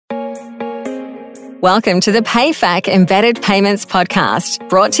Welcome to the PayFac Embedded Payments Podcast,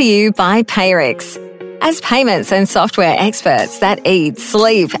 brought to you by Payrix. As payments and software experts that eat,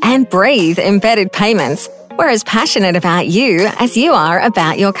 sleep, and breathe embedded payments, we're as passionate about you as you are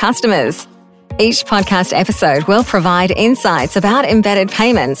about your customers. Each podcast episode will provide insights about embedded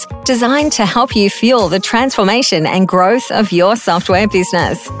payments designed to help you fuel the transformation and growth of your software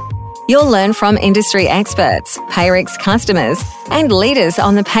business. You'll learn from industry experts, Payrix customers, and leaders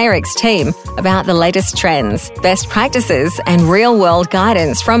on the Payrix team about the latest trends, best practices, and real-world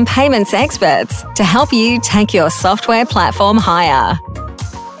guidance from payments experts to help you take your software platform higher.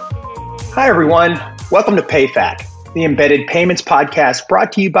 Hi, everyone. Welcome to PayFac, the Embedded Payments Podcast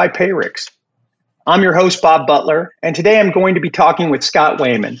brought to you by Payrix. I'm your host, Bob Butler, and today I'm going to be talking with Scott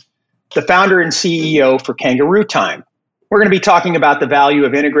Wayman, the founder and CEO for Kangaroo Time. We're going to be talking about the value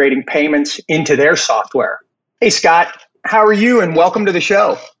of integrating payments into their software. Hey, Scott, how are you? And welcome to the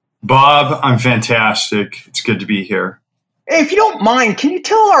show. Bob, I'm fantastic. It's good to be here. Hey, if you don't mind, can you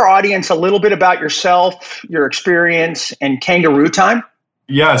tell our audience a little bit about yourself, your experience, and Kangaroo Time?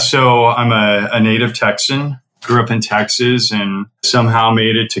 Yeah, so I'm a native Texan. Grew up in Texas and somehow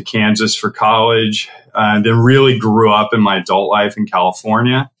made it to Kansas for college. Then really grew up in my adult life in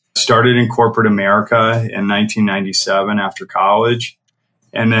California. Started in corporate America in 1997 after college,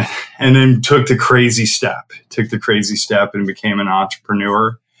 and then took the crazy step and became an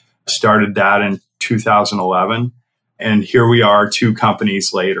entrepreneur. Started that in 2011, and here we are 2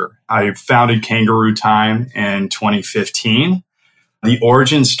 companies later. I founded Kangaroo Time in 2015. The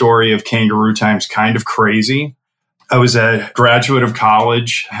origin story of Kangaroo Time is kind of crazy. I was a graduate of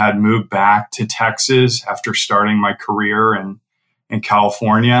college, had moved back to Texas after starting my career in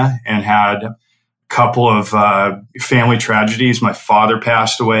California, and had a couple of family tragedies. My father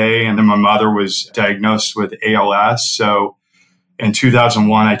passed away, and then my mother was diagnosed with ALS. So in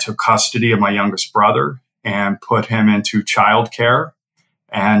 2001, I took custody of my youngest brother and put him into childcare.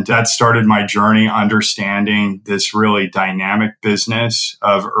 And that started my journey understanding this really dynamic business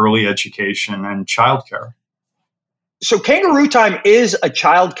of early education and childcare. So Kangaroo Time is a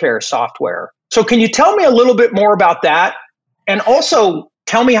childcare software. So can you tell me a little bit more about that? And also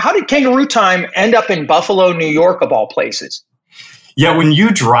tell me, how did Kangaroo Time end up in Buffalo, New York, of all places? Yeah, when you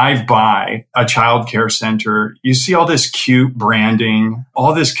drive by a childcare center, you see all this cute branding,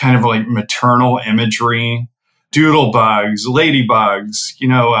 all this kind of like maternal imagery, doodle bugs, ladybugs,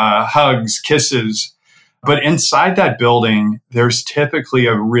 hugs, kisses. But inside that building, there's typically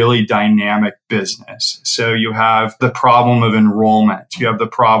a really dynamic business. So you have the problem of enrollment. You have the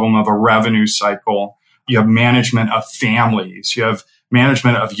problem of a revenue cycle. You have management of families. You have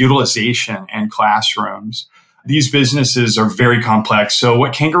management of utilization and classrooms. These businesses are very complex. So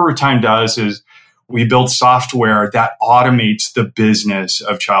what Kangaroo Time does is we build software that automates the business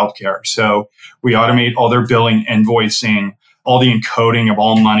of childcare. So we automate all their billing, invoicing, all the encoding of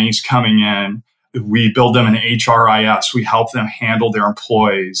all monies coming in. We build them an HRIS. We help them handle their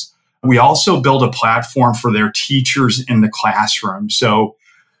employees. We also build a platform for their teachers in the classroom. So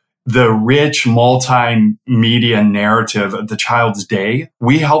the rich multimedia narrative of the child's day,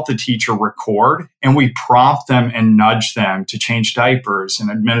 we help the teacher record, and we prompt them and nudge them to change diapers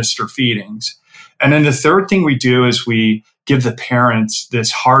and administer feedings. And then the third thing we do is we give the parents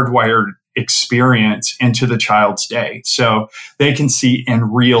this hardwired experience into the child's day. So they can see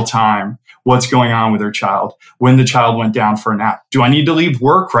in real time what's going on with their child, when the child went down for a nap. Do I need to leave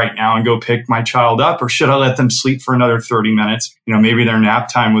work right now and go pick my child up, or should I let them sleep for another 30 minutes? Maybe their nap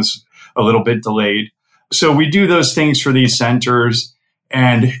time was a little bit delayed. So we do those things for these centers.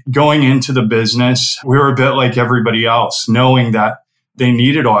 And going into the business, we were a bit like everybody else, knowing that they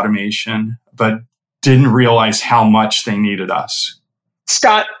needed automation, but didn't realize how much they needed us.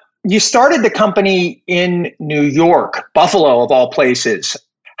 Scott, you started the company in New York, Buffalo of all places.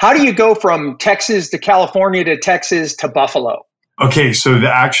 How do you go from Texas to California to Texas to Buffalo? Okay, so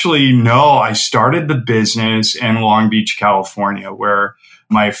I started the business in Long Beach, California, where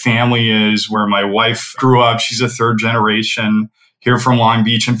my family is, where my wife grew up. She's a 3rd generation here from Long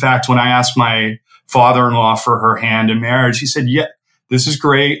Beach. In fact, when I asked my father-in-law for her hand in marriage, he said, yeah, this is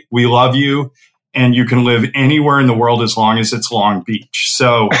great. We love you. And you can live anywhere in the world as long as it's Long Beach.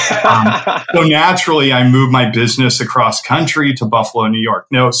 So naturally, I moved my business across country to Buffalo, New York.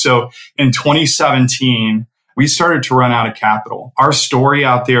 So in 2017, we started to run out of capital. Our story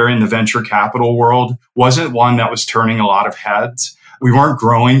out there in the venture capital world wasn't one that was turning a lot of heads. We weren't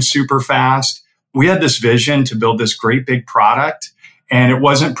growing super fast. We had this vision to build this great big product, and it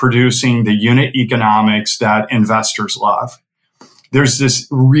wasn't producing the unit economics that investors love. There's this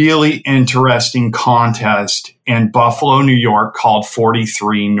really interesting contest in Buffalo, New York called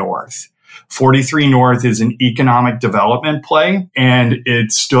 43 North. 43 North is an economic development play, and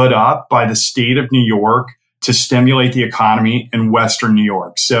it stood up by the state of New York to stimulate the economy in Western New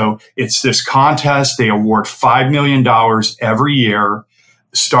York. So it's this contest. They award $5 million every year.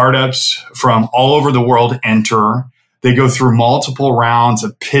 Startups from all over the world enter. They go through multiple rounds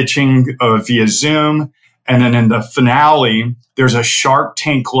of pitching via Zoom. And then in the finale, there's a Shark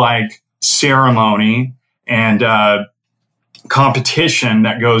Tank-like ceremony and competition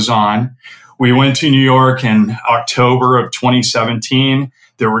that goes on. We went to New York in October of 2017.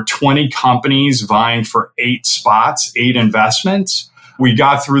 There were 20 companies vying for 8 spots, 8 investments. We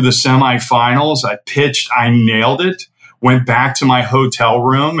got through the semifinals. I pitched. I nailed it. Went back to my hotel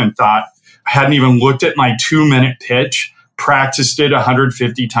room and thought, I hadn't even looked at my 2-minute pitch, practiced it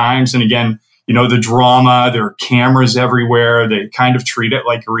 150 times. And again, you know, the drama, there are cameras everywhere. They kind of treat it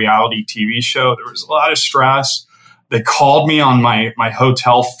like a reality TV show. There was a lot of stress. They called me on my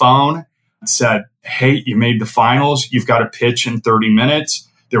hotel phone and said, hey, you made the finals. You've got to pitch in 30 minutes.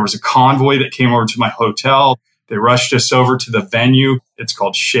 There was a convoy that came over to my hotel. They rushed us over to the venue. It's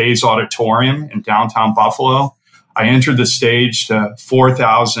called Shays Auditorium in downtown Buffalo. I entered the stage to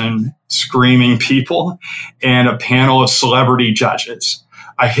 4,000 screaming people and a panel of celebrity judges.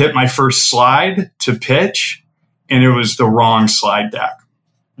 I hit my first slide to pitch, and it was the wrong slide deck.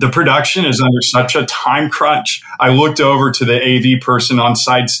 The production is under such a time crunch. I looked over to the AV person on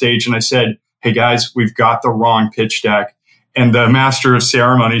side stage and I said, hey guys, we've got the wrong pitch deck. And the master of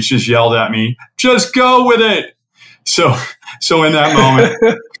ceremonies just yelled at me, just go with it. So in that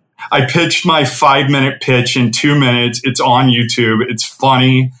moment, I pitched my 5-minute pitch in 2 minutes. It's on YouTube. It's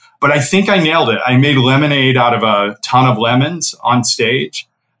funny, but I think I nailed it. I made lemonade out of a ton of lemons on stage,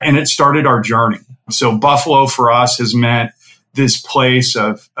 and it started our journey. So Buffalo for us has meant this place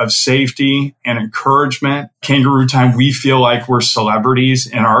of safety and encouragement. Kangaroo Time, we feel like we're celebrities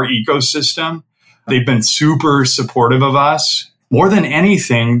in our ecosystem. They've been super supportive of us. More than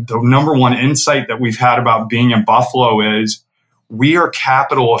anything, the number one insight that we've had about being in Buffalo is we are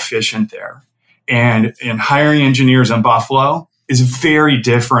capital efficient there. And hiring engineers in Buffalo is very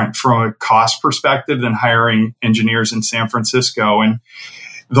different from a cost perspective than hiring engineers in San Francisco. And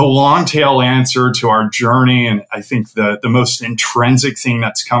the long tail answer to our journey, and I think the most intrinsic thing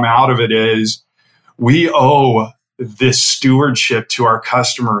that's come out of it is we owe this stewardship to our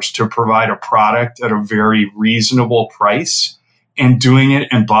customers to provide a product at a very reasonable price. And doing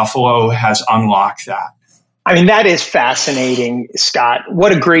it in Buffalo has unlocked that. I mean, that is fascinating, Scott.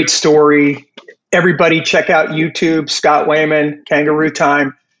 What a great story. Everybody check out YouTube, Scott Wayman, Kangaroo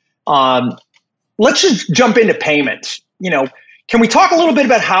Time. Let's just jump into payments. Can we talk a little bit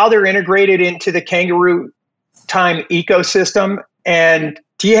about how they're integrated into the Kangaroo Time ecosystem? And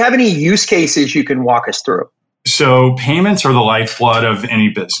do you have any use cases you can walk us through? So payments are the lifeblood of any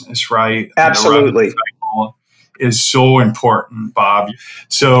business, right? Absolutely. The revenue cycle is so important, Bob.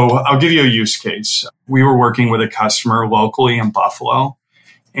 So I'll give you a use case. We were working with a customer locally in Buffalo,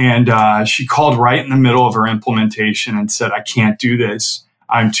 and she called right in the middle of her implementation and said, I can't do this.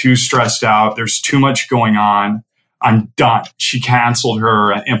 I'm too stressed out. There's too much going on. I'm done. She canceled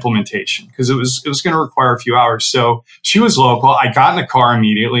her implementation because it was going to require a few hours. So she was local. I got in the car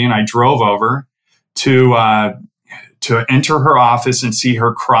immediately and I drove over to enter her office and see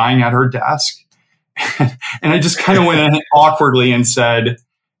her crying at her desk. And I just kind of went in awkwardly and said,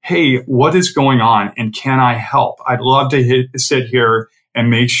 hey, what is going on? And can I help? I'd love to sit here and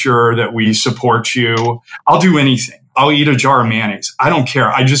make sure that we support you. I'll do anything. I'll eat a jar of mayonnaise. I don't care.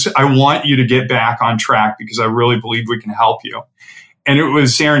 I want you to get back on track because I really believe we can help you. And it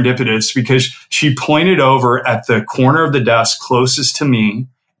was serendipitous because she pointed over at the corner of the desk closest to me,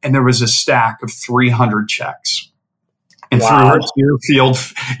 and there was a stack of 300 checks. And wow. Through her tear field,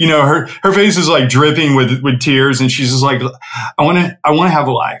 her face is like dripping with tears. And she's just like, I want to have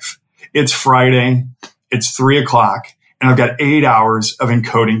a life. It's Friday. It's 3:00 and I've got 8 hours of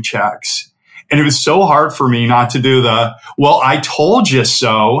encoding checks. And it was so hard for me not to do well, I told you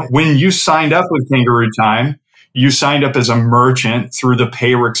so. When you signed up with Kangaroo Time, you signed up as a merchant through the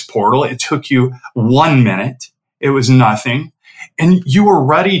Payrix portal. It took you 1 minute. It was nothing. And you were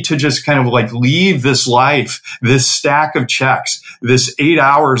ready to just kind of like leave this life, this stack of checks, this 8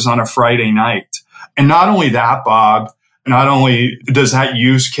 hours on a Friday night. And not only that, Bob, not only does that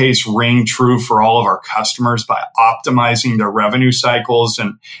use case ring true for all of our customers by optimizing their revenue cycles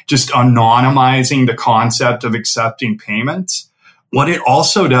and just anonymizing the concept of accepting payments, what it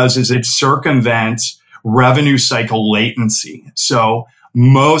also does is it circumvents revenue cycle latency. So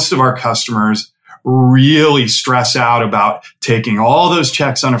most of our customers really stress out about taking all those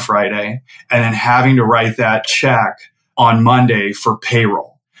checks on a Friday and then having to write that check on Monday for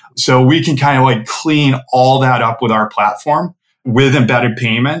payroll. So we can kind of like clean all that up with our platform, with embedded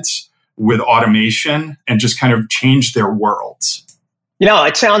payments, with automation, and just kind of change their worlds.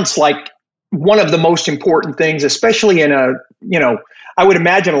 It sounds like one of the most important things, especially in I would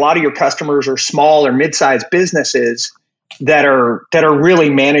imagine a lot of your customers are small or mid-sized businesses that are really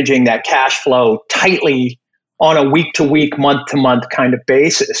managing that cash flow tightly on a week-to-week, month-to-month kind of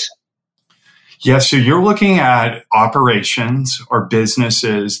basis. Yeah, so you're looking at operations or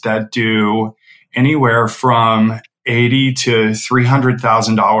businesses that do anywhere from $80,000 to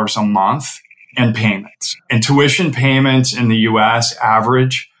 $300,000 a month in payments. And tuition payments in the US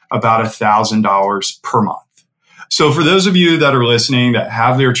average about $1,000 per month. So for those of you that are listening that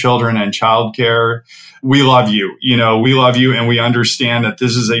have their children in childcare, we love you. We love you, and we understand that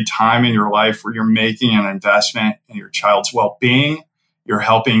this is a time in your life where you're making an investment in your child's well-being. You're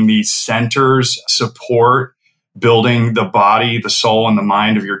helping these centers support building the body, the soul, and the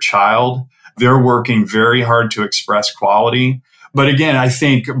mind of your child. They're working very hard to express quality. But again, I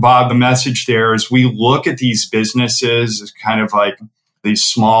think, Bob, the message there is we look at these businesses as kind of like these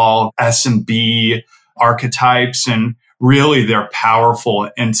small SMB archetypes, and really they're powerful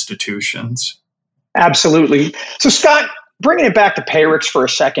institutions. Absolutely. So Scott, bringing it back to Payrix for a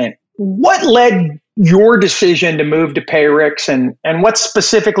second, what led your decision to move to Payrix, and what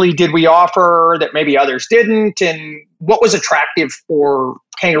specifically did we offer that maybe others didn't? And what was attractive for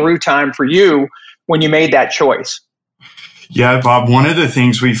Kangaroo Time for you when you made that choice? Yeah, Bob, one of the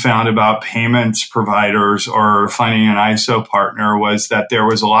things we found about payments providers or finding an ISO partner was that there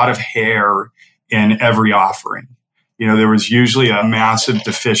was a lot of hair in every offering. There was usually a massive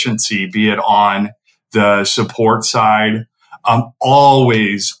deficiency, be it on the support side,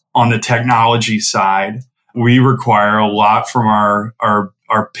 always on the technology side. We require a lot from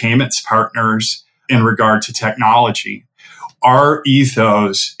our payments partners in regard to technology. Our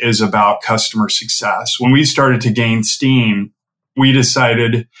ethos is about customer success. When we started to gain steam, we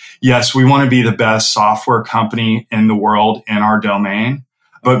decided, yes, we want to be the best software company in the world in our domain.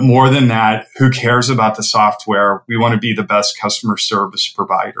 But more than that, who cares about the software? We want to be the best customer service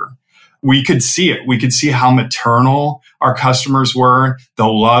provider. We could see it. We could see how maternal our customers were, the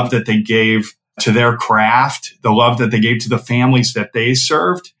love that they gave to their craft, the love that they gave to the families that they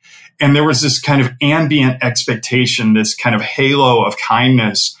served. And there was this kind of ambient expectation, this kind of halo of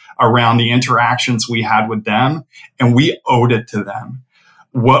kindness around the interactions we had with them, and we owed it to them.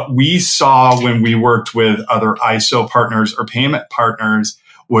 What we saw when we worked with other ISO partners or payment partners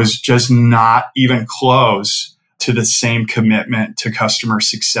was just not even close to the same commitment to customer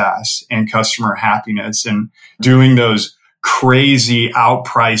success and customer happiness and doing those crazy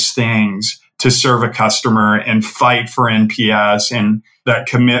outpriced things to serve a customer and fight for NPS and that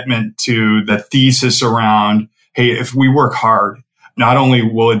commitment to the thesis around, hey, if we work hard, not only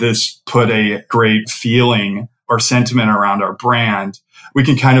will this put a great feeling or sentiment around our brand, we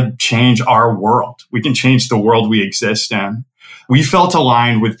can kind of change our world. We can change the world we exist in. We felt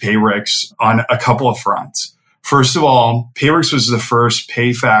aligned with Payrix on a couple of fronts. First of all, Payrix was the first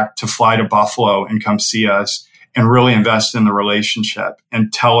PayFac to fly to Buffalo and come see us and really invest in the relationship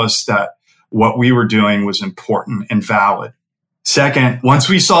and tell us that what we were doing was important and valid. Second, once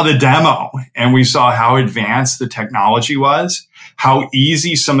we saw the demo and we saw how advanced the technology was, how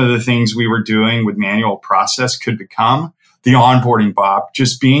easy some of the things we were doing with manual process could become, the onboarding, Bob,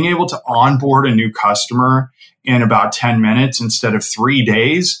 just being able to onboard a new customer in about 10 minutes instead of 3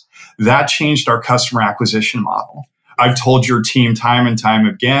 days, that changed our customer acquisition model. I've told your team time and time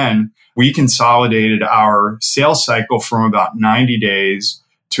again, we consolidated our sales cycle from about 90 days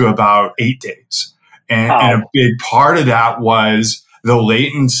to about 8 days. And a big part of that was the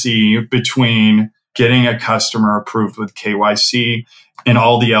latency between getting a customer approved with KYC and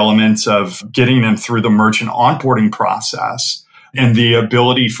all the elements of getting them through the merchant onboarding process and the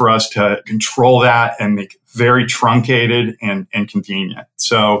ability for us to control that and make it very truncated and convenient.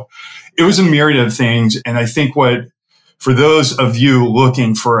 So it was a myriad of things. And I think for those of you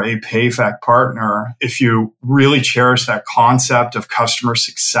looking for a PayFac partner, if you really cherish that concept of customer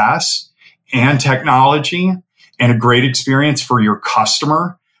success and technology and a great experience for your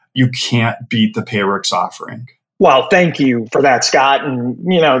customer, you can't beat the Payrix offering. Well, thank you for that, Scott. And,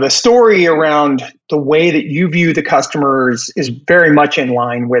 the story around the way that you view the customers is very much in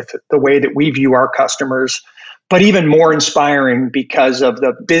line with the way that we view our customers, but even more inspiring because of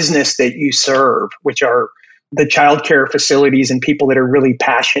the business that you serve, which are the childcare facilities and people that are really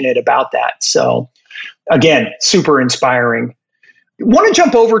passionate about that. So again, super inspiring. I want to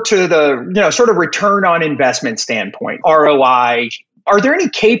jump over to the, sort of return on investment standpoint, ROI. Are there any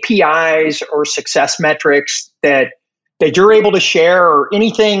KPIs or success metrics that that you're able to share, or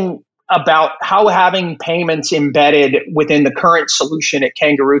anything about how having payments embedded within the current solution at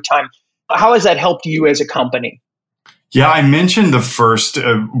Kangaroo Time, how has that helped you as a company? Yeah, I mentioned the first,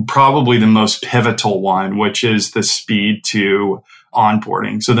 probably the most pivotal one, which is the speed to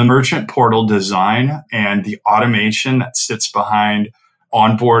onboarding. So the merchant portal design and the automation that sits behind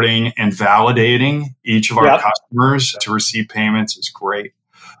onboarding and validating each of our customers to receive payments is great.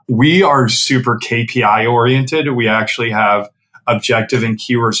 We are super KPI oriented. We actually have objective and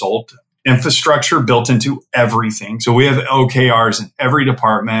key result infrastructure built into everything. So we have OKRs in every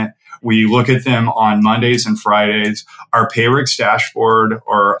department. We look at them on Mondays and Fridays. Our Payrix dashboard,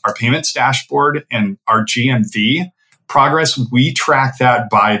 or our payments dashboard, and our GMV progress, we track that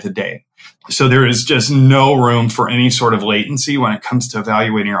by the day. So there is just no room for any sort of latency when it comes to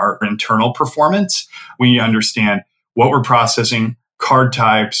evaluating our internal performance. We understand what we're processing, card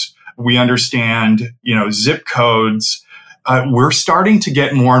types. We understand, zip codes. We're starting to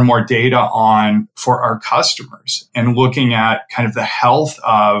get more and more data on for our customers and looking at kind of the health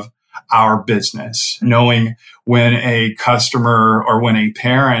of our business, knowing when a customer or when a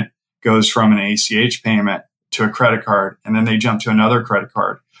parent goes from an ACH payment to a credit card and then they jump to another credit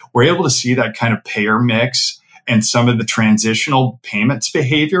card. We're able to see that kind of payer mix and some of the transitional payments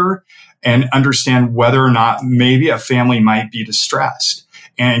behavior and understand whether or not maybe a family might be distressed,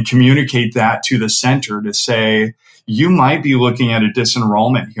 and communicate that to the center to say, you might be looking at a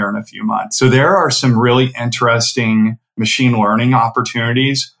disenrollment here in a few months. So there are some really interesting machine learning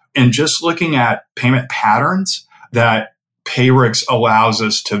opportunities and just looking at payment patterns that Payrix allows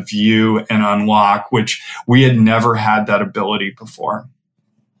us to view and unlock, which we had never had that ability before.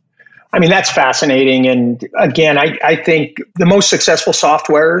 I mean, that's fascinating. And again, I think the most successful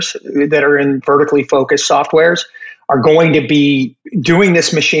softwares that are in vertically focused softwares are going to be doing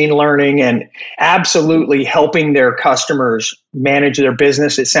this machine learning and absolutely helping their customers manage their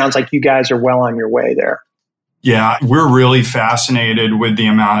business. It sounds like you guys are well on your way there. Yeah, we're really fascinated with the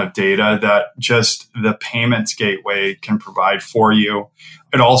amount of data that just the payments gateway can provide for you.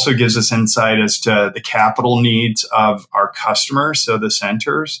 It also gives us insight as to the capital needs of our customers, so the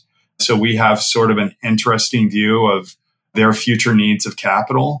centers. So we have sort of an interesting view of their future needs of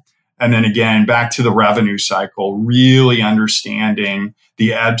capital. And then again, back to the revenue cycle, really understanding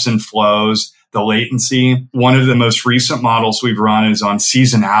the ebbs and flows, the latency. One of the most recent models we've run is on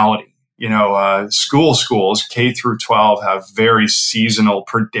seasonality. Schools, K through 12, have very seasonal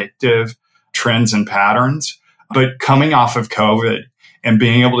predictive trends and patterns. But coming off of COVID and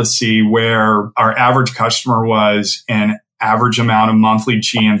being able to see where our average customer was and average amount of monthly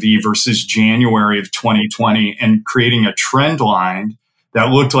GMV versus January of 2020 and creating a trend line that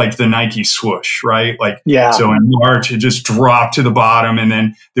looked like the Nike swoosh, right? So in March, it just dropped to the bottom and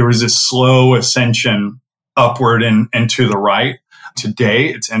then there was this slow ascension upward and to the right. Today,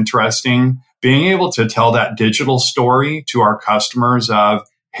 it's interesting being able to tell that digital story to our customers of,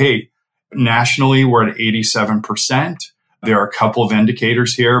 hey, nationally, we're at 87%. There are a couple of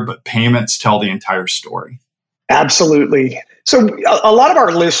indicators here, but payments tell the entire story. Absolutely. So a lot of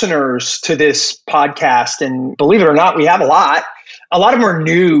our listeners to this podcast, and believe it or not, we have a lot of them are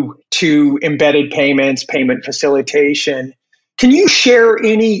new to embedded payments, payment facilitation. Can you share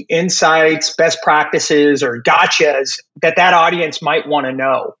any insights, best practices, or gotchas that audience might want to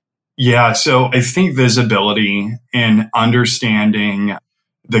know? Yeah, so I think visibility and understanding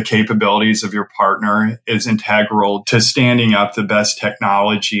the capabilities of your partner is integral to standing up the best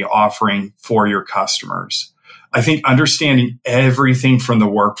technology offering for your customers. I think understanding everything from the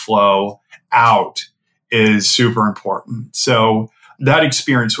workflow out is super important. So that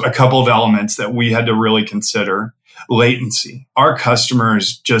experience, a couple of elements that we had to really consider. Latency. Our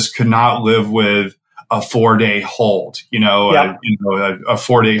customers just could not live with a 4-day hold, a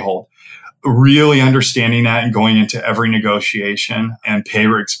 4-day hold. Really understanding that and going into every negotiation, and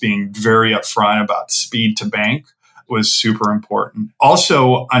Payrix being very upfront about speed to bank was super important.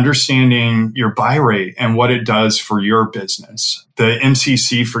 Also, understanding your buy rate and what it does for your business. The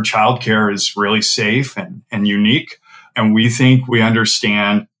MCC for childcare is really safe and unique. And we think we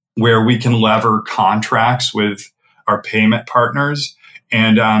understand where we can lever contracts with our payment partners,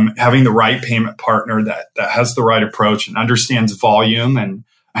 and having the right payment partner that has the right approach and understands volume and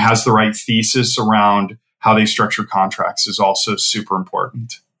has the right thesis around how they structure contracts is also super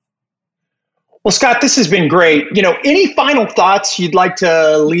important. Well, Scott, this has been great. Any final thoughts you'd like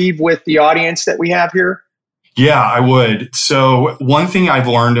to leave with the audience that we have here? Yeah, I would. So one thing I've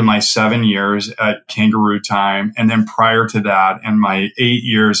learned in my 7 years at Kangaroo Time, and then prior to that, in my 8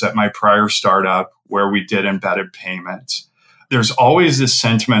 years at my prior startup where we did embedded payments, there's always this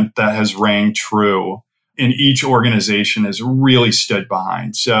sentiment that has rang true in each organization has really stood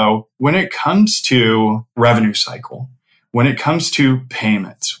behind. So when it comes to revenue cycle, when it comes to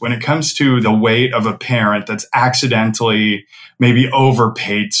payments, when it comes to the weight of a parent that's accidentally maybe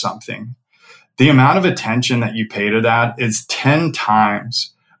overpaid something, the amount of attention that you pay to that is 10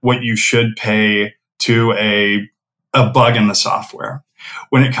 times what you should pay to a bug in the software.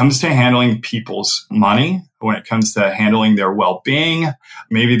 When it comes to handling people's money, when it comes to handling their well-being,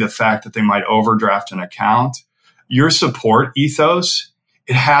 maybe the fact that they might overdraft an account, your support ethos,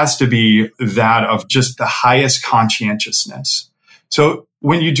 it has to be that of just the highest conscientiousness. So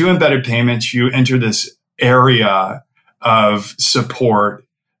when you do embedded payments, you enter this area of support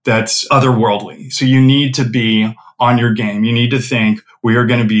that's otherworldly. So you need to be on your game. You need to think, we are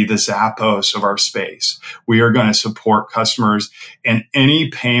going to be the Zappos of our space. We are going to support customers in any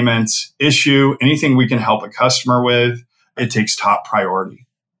payments issue, anything we can help a customer with. It takes top priority.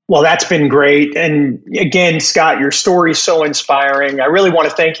 Well, that's been great. And again, Scott, your story is so inspiring. I really want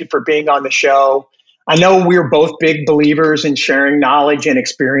to thank you for being on the show. I know we're both big believers in sharing knowledge and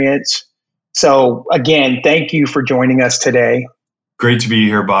experience. So again, thank you for joining us today. Great to be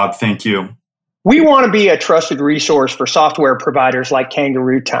here, Bob. Thank you. We want to be a trusted resource for software providers like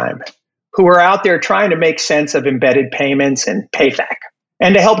Kangaroo Time, who are out there trying to make sense of embedded payments and PayFac,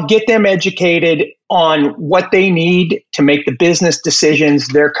 and to help get them educated on what they need to make the business decisions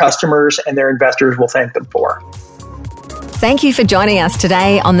their customers and their investors will thank them for. Thank you for joining us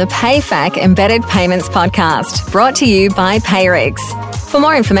today on the PayFac Embedded Payments Podcast, brought to you by Payrix. For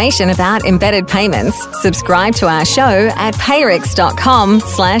more information about embedded payments, subscribe to our show at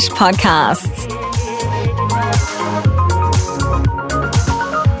payrix.com/podcasts.